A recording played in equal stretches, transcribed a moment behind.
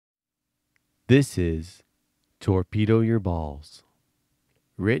This is Torpedo Your Balls,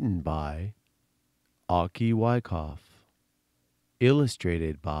 written by Aki Wyckoff,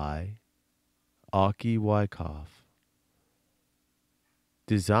 illustrated by Aki Wyckoff,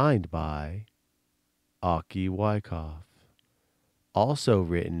 designed by Aki Wyckoff, also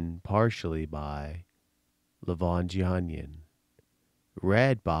written partially by Levon Gihanyan,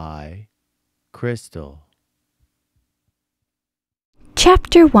 read by Crystal.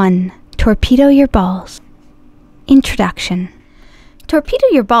 Chapter 1, Torpedo Your Balls. Introduction. Torpedo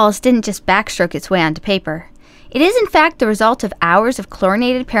Your Balls didn't just backstroke its way onto paper. It is in fact the result of hours of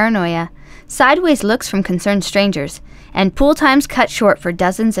chlorinated paranoia, sideways looks from concerned strangers, and pool times cut short for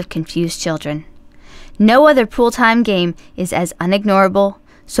dozens of confused children. No other pool time game is as unignorable,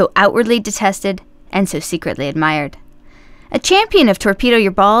 so outwardly detested, and so secretly admired. A champion of Torpedo Your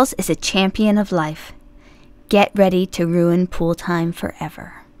Balls is a champion of life. Get ready to ruin pool time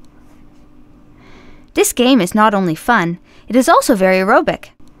forever. This game is not only fun, it is also very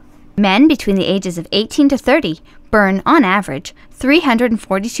aerobic. Men between the ages of 18 to 30 burn, on average,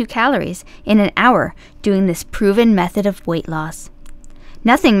 342 calories in an hour doing this proven method of weight loss.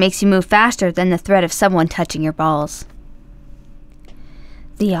 Nothing makes you move faster than the threat of someone touching your balls.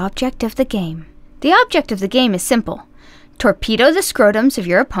 The object of the game. The object of the game is simple. Torpedo the scrotums of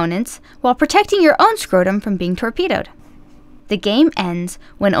your opponents while protecting your own scrotum from being torpedoed. The game ends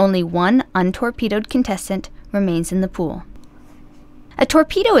when only one untorpedoed contestant remains in the pool. A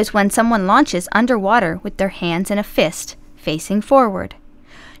torpedo is when someone launches underwater with their hands in a fist, facing forward.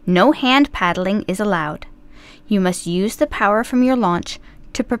 No hand paddling is allowed. You must use the power from your launch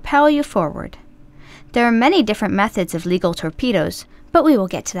to propel you forward. There are many different methods of legal torpedoes, but we will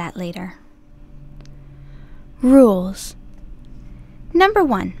get to that later. Rules. Number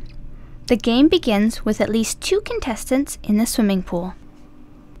 1. The game begins with at least 2 contestants in the swimming pool.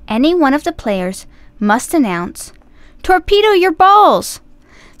 Any one of the players must announce, "Torpedo your balls!"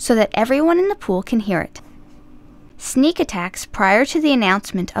 so that everyone in the pool can hear it. Sneak attacks prior to the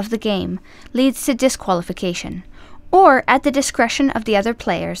announcement of the game leads to disqualification, or at the discretion of the other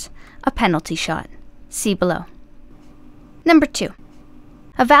players, a penalty shot. See below. Number 2.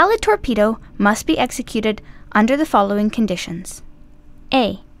 A valid torpedo must be executed under the following conditions.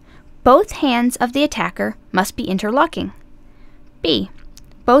 A. Both hands of the attacker must be interlocking. B.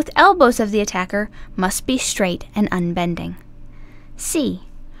 Both elbows of the attacker must be straight and unbending. C.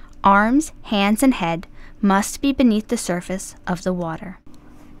 Arms, hands, and head must be beneath the surface of the water.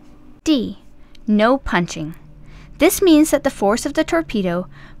 D. No punching. This means that the force of the torpedo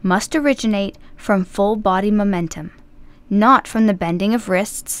must originate from full body momentum, not from the bending of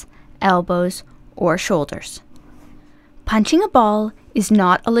wrists, elbows, or shoulders. Punching a ball is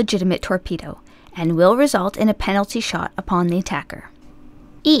not a legitimate torpedo and will result in a penalty shot upon the attacker.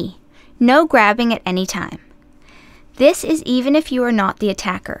 E. No grabbing at any time. This is even if you are not the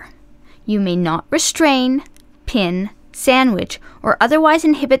attacker. You may not restrain, pin, sandwich, or otherwise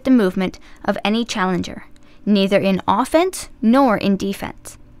inhibit the movement of any challenger, neither in offense nor in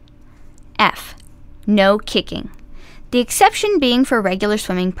defense. F. No kicking. The exception being for regular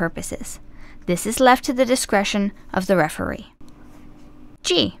swimming purposes. This is left to the discretion of the referee.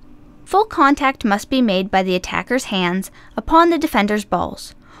 G. Full contact must be made by the attacker's hands upon the defender's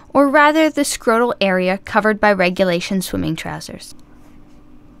balls, or rather the scrotal area covered by regulation swimming trousers.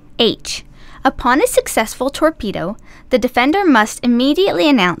 H. Upon a successful torpedo, the defender must immediately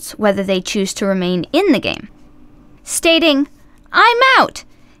announce whether they choose to remain in the game. Stating, "I'm out,"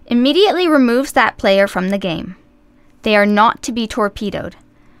 immediately removes that player from the game. They are not to be torpedoed,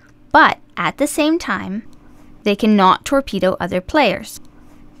 but at the same time, they cannot torpedo other players.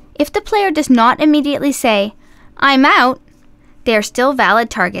 If the player does not immediately say, "I'm out," they are still valid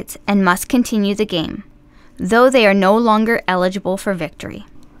targets and must continue the game, though they are no longer eligible for victory.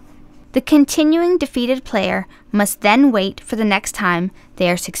 The continuing defeated player must then wait for the next time they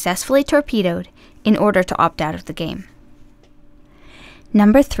are successfully torpedoed in order to opt out of the game.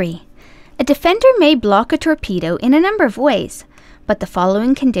 Number 3. A defender may block a torpedo in a number of ways, but the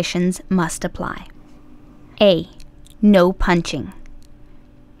following conditions must apply. A. No punching.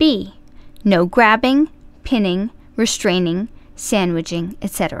 B. No grabbing, pinning, restraining, sandwiching,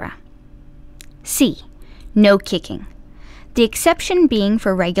 etc. C. No kicking. The exception being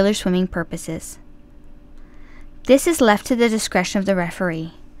for regular swimming purposes. This is left to the discretion of the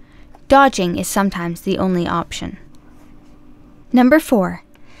referee. Dodging is sometimes the only option. Number 4.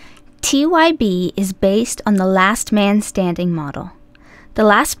 TYB is based on the last man standing model. The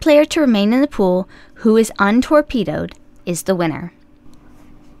last player to remain in the pool who is untorpedoed is the winner.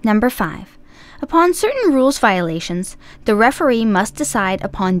 Number 5. Upon certain rules violations, the referee must decide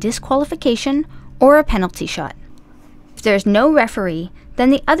upon disqualification or a penalty shot. If there is no referee, then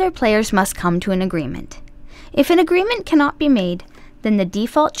the other players must come to an agreement. If an agreement cannot be made, then the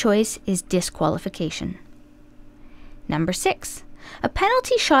default choice is disqualification. Number 6. A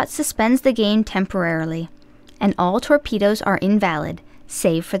penalty shot suspends the game temporarily, and all torpedoes are invalid,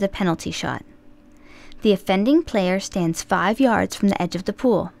 save for the penalty shot. The offending player stands 5 yards from the edge of the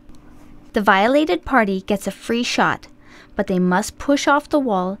pool. The violated party gets a free shot, but they must push off the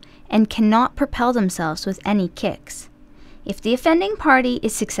wall and cannot propel themselves with any kicks. If the offending party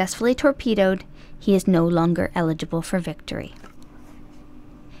is successfully torpedoed, he is no longer eligible for victory.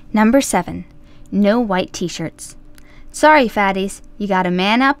 Number 7. No white t-shirts. Sorry, fatties, you gotta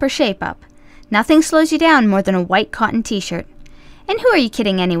man up or shape up. Nothing slows you down more than a white cotton t-shirt. And who are you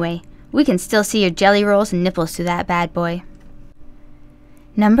kidding anyway? We can still see your jelly rolls and nipples through that bad boy.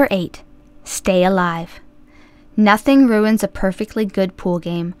 Number 8. Stay alive. Nothing ruins a perfectly good pool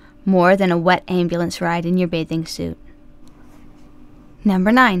game more than a wet ambulance ride in your bathing suit.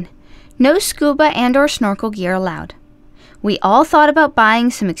 Number 9. No scuba and/or snorkel gear allowed. We all thought about buying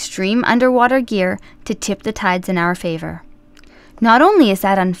some extreme underwater gear to tip the tides in our favor. Not only is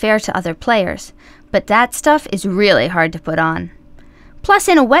that unfair to other players, but that stuff is really hard to put on. Plus,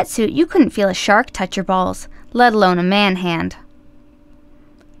 in a wetsuit, you couldn't feel a shark touch your balls, let alone a man hand.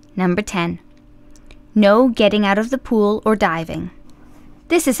 Number 10. No getting out of the pool or diving.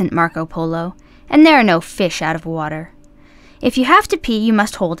 This isn't Marco Polo, and there are no fish out of water. If you have to pee, you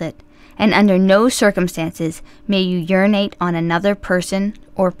must hold it, and under no circumstances may you urinate on another person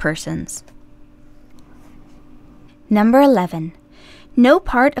or persons. Number 11. No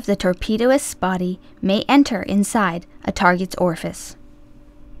part of the torpedoist's body may enter inside a target's orifice.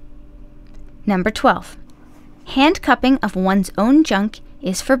 Number 12. Handcuffing of one's own junk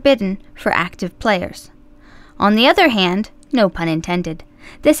is forbidden for active players. On the other hand, no pun intended,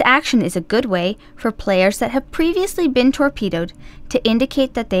 this action is a good way for players that have previously been torpedoed to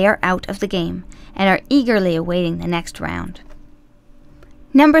indicate that they are out of the game and are eagerly awaiting the next round.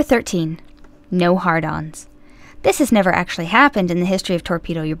 Number 13. No hard-ons. This has never actually happened in the history of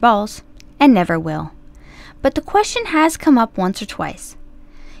Torpedo Your Balls, and never will. But the question has come up once or twice.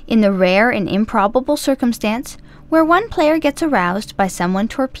 In the rare and improbable circumstance where one player gets aroused by someone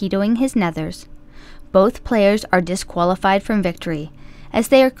torpedoing his nethers, both players are disqualified from victory, as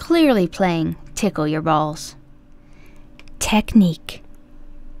they are clearly playing Tickle Your Balls. Technique.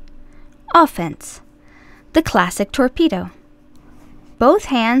 Offense. The classic torpedo. Both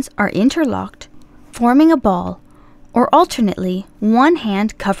hands are interlocked, forming a ball, or alternately, one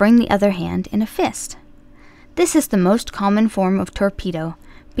hand covering the other hand in a fist. This is the most common form of torpedo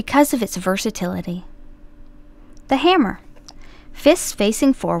because of its versatility. The hammer. Fists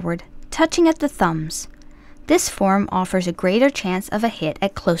facing forward, touching at the thumbs. This form offers a greater chance of a hit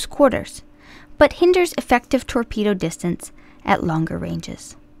at close quarters, but hinders effective torpedo distance at longer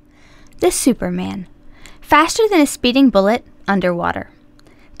ranges. The Superman. Faster than a speeding bullet underwater.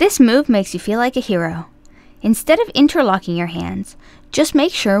 This move makes you feel like a hero. Instead of interlocking your hands, just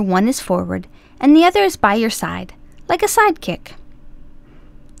make sure one is forward and the other is by your side, like a sidekick.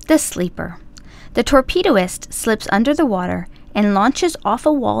 The Sleeper. The torpedoist slips under the water and launches off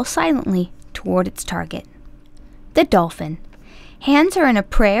a wall silently toward its target. The Dolphin. Hands are in a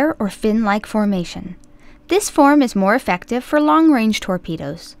prayer or fin-like formation. This form is more effective for long-range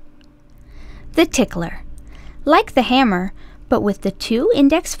torpedoes. The Tickler. Like the hammer, but with the 2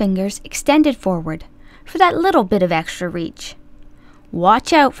 index fingers extended forward for that little bit of extra reach.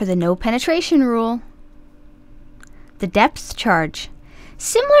 Watch out for the no penetration rule. The Depth Charge.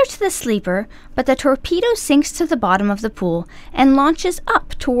 Similar to the Sleeper, but the torpedo sinks to the bottom of the pool and launches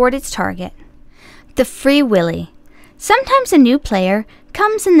up toward its target. The Free Willy. Sometimes a new player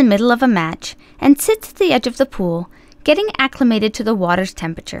comes in the middle of a match and sits at the edge of the pool, getting acclimated to the water's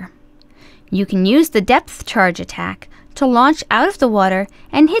temperature. You can use the depth charge attack to launch out of the water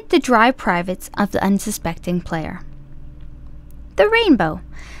and hit the dry privates of the unsuspecting player. The Rainbow.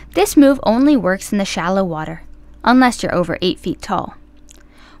 This move only works in the shallow water, unless you're over 8 feet tall.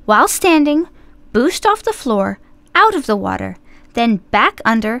 While standing, boost off the floor, out of the water, then back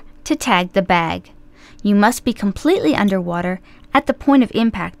under to tag the bag. You must be completely underwater at the point of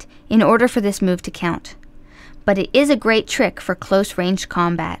impact in order for this move to count. But it is a great trick for close-range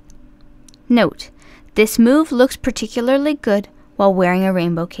combat. Note, this move looks particularly good while wearing a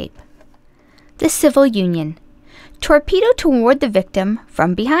rainbow cape. The Civil Union. Torpedo toward the victim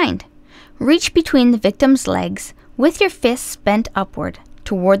from behind. Reach between the victim's legs with your fists bent upward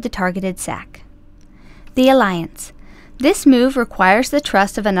toward the targeted sack. The Alliance. This move requires the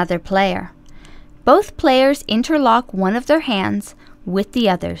trust of another player. Both players interlock one of their hands with the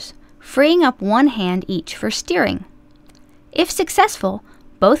others, freeing up one hand each for steering. If successful,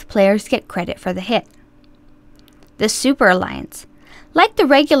 both players get credit for the hit. The Super Alliance. Like the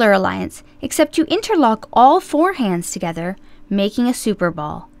regular alliance, except you interlock all 4 hands together, making a super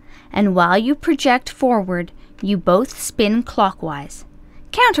ball, and while you project forward, you both spin clockwise.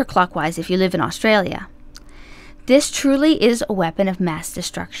 Counterclockwise if you live in Australia. This truly is a weapon of mass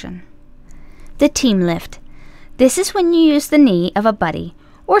destruction. The Team Lift. This is when you use the knee of a buddy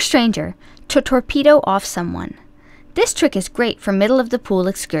or stranger to torpedo off someone. This trick is great for middle-of-the-pool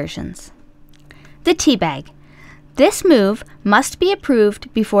excursions. The Teabag. This move must be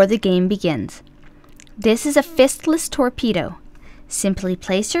approved before the game begins. This is a fistless torpedo. Simply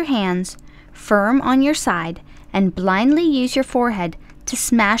place your hands firm on your side and blindly use your forehead to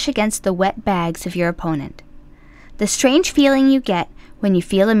smash against the wet bags of your opponent. The strange feeling you get when you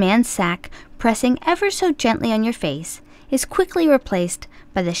feel a man's sack pressing ever so gently on your face is quickly replaced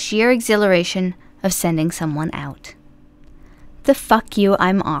by the sheer exhilaration of sending someone out. The Fuck You,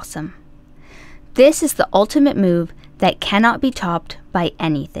 I'm Awesome. This is the ultimate move that cannot be topped by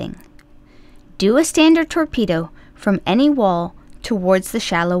anything. Do a standard torpedo from any wall towards the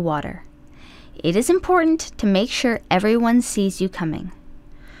shallow water. It is important to make sure everyone sees you coming.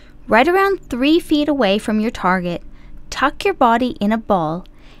 Right around 3 feet away from your target, tuck your body in a ball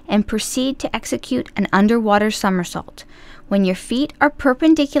and proceed to execute an underwater somersault. When your feet are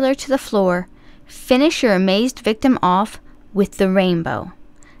perpendicular to the floor, finish your amazed victim off with the rainbow.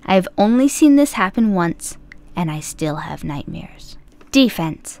 I have only seen this happen once, and I still have nightmares.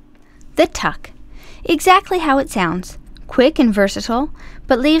 Defense. The Tuck. Exactly how it sounds. Quick and versatile,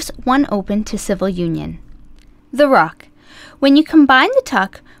 but leaves one open to civil union. The Rock. When you combine the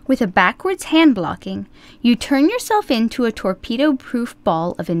tuck with a backwards hand blocking, you turn yourself into a torpedo-proof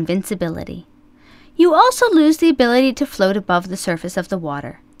ball of invincibility. You also lose the ability to float above the surface of the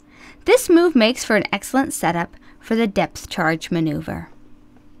water. This move makes for an excellent setup for the depth charge maneuver.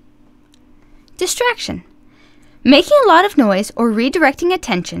 Distraction. Making a lot of noise or redirecting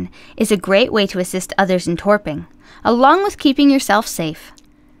attention is a great way to assist others in torping, along with keeping yourself safe.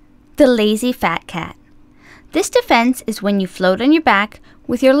 The Lazy Fat Cat. This defense is when you float on your back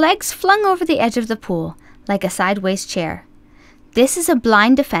with your legs flung over the edge of the pool, like a sideways chair. This is a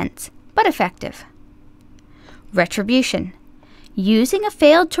blind defense, but effective. Retribution. Using a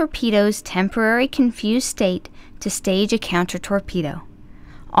failed torpedo's temporary confused state to stage a counter-torpedo.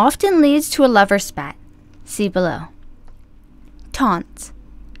 Often leads to a lover's spat. See below. Taunts.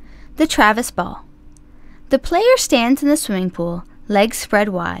 The Travis Ball. The player stands in the swimming pool, legs spread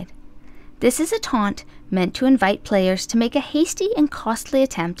wide. This is a taunt meant to invite players to make a hasty and costly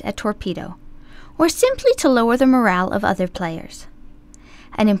attempt at torpedo, or simply to lower the morale of other players.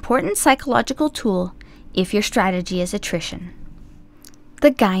 An important psychological tool if your strategy is attrition.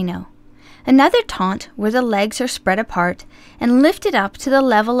 The Gyno. Another taunt where the legs are spread apart and lifted up to the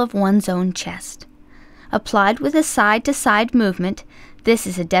level of one's own chest. Applied with a side-to-side movement, this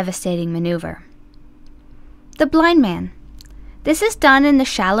is a devastating maneuver. The Blind Man. This is done in the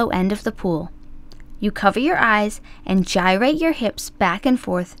shallow end of the pool. You cover your eyes and gyrate your hips back and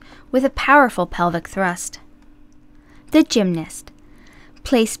forth with a powerful pelvic thrust. The Gymnast.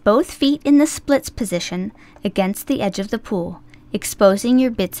 Place both feet in the splits position against the edge of the pool, exposing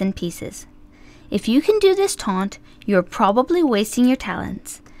your bits and pieces. If you can do this taunt, you are probably wasting your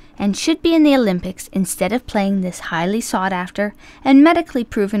talents and should be in the Olympics instead of playing this highly sought-after and medically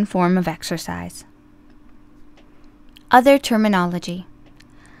proven form of exercise. Other terminology.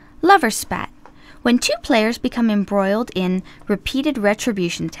 Lover's spat. When 2 players become embroiled in repeated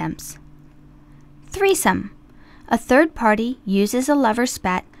retribution attempts. Threesome. A third party uses a lover's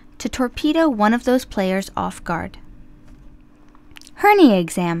spat to torpedo one of those players off guard. Hernia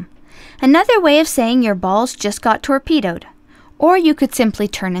exam. Another way of saying your balls just got torpedoed, or you could simply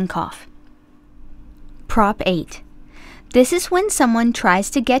turn and cough. Prop 8. This is when someone tries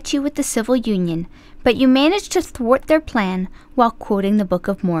to get you with the civil union, but you manage to thwart their plan while quoting the Book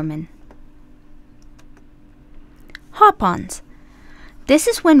of Mormon. Hop-ons. This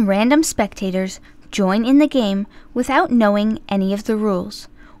is when random spectators join in the game without knowing any of the rules,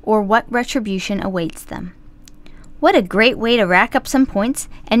 or what retribution awaits them. What a great way to rack up some points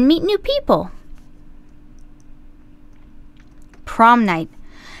and meet new people! Prom night.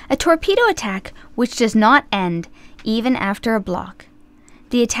 A torpedo attack which does not end even after a block.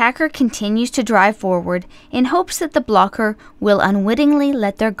 The attacker continues to drive forward in hopes that the blocker will unwittingly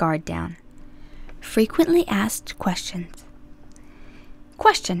let their guard down. Frequently asked questions.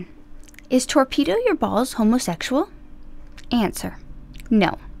 Question. Is torpedo your balls homosexual? Answer.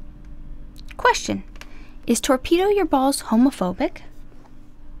 No. Question: Is Torpedo Your Balls homophobic?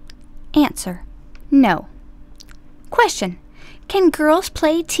 Answer: No. Question: Can girls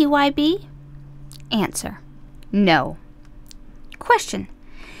play TYB? Answer: No. Question: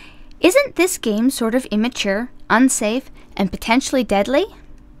 Isn't this game sort of immature, unsafe, and potentially deadly?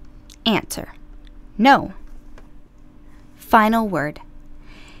 Answer: No. Final word.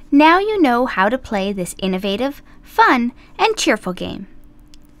 Now you know how to play this innovative, fun, and cheerful game.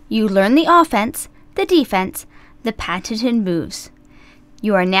 You learn the offense, the defense, the patented moves.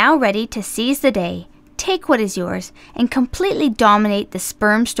 You are now ready to seize the day, take what is yours, and completely dominate the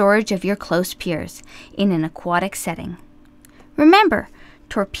sperm storage of your close peers in an aquatic setting. Remember,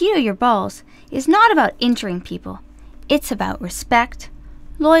 Torpedo Your Balls is not about injuring people. It's about respect,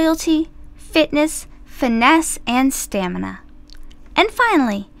 loyalty, fitness, finesse, and stamina. And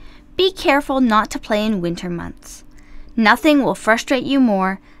finally, be careful not to play in winter months. Nothing will frustrate you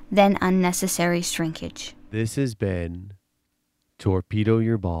more than unnecessary shrinkage. This has been Torpedo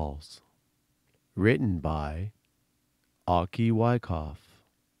Your Balls, written by Aki Wyckoff,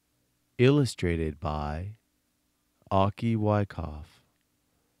 illustrated by Aki Wyckoff,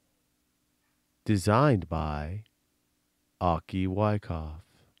 designed by Aki Wyckoff,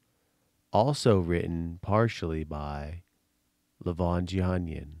 also written partially by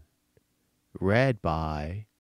Lavangianian, read by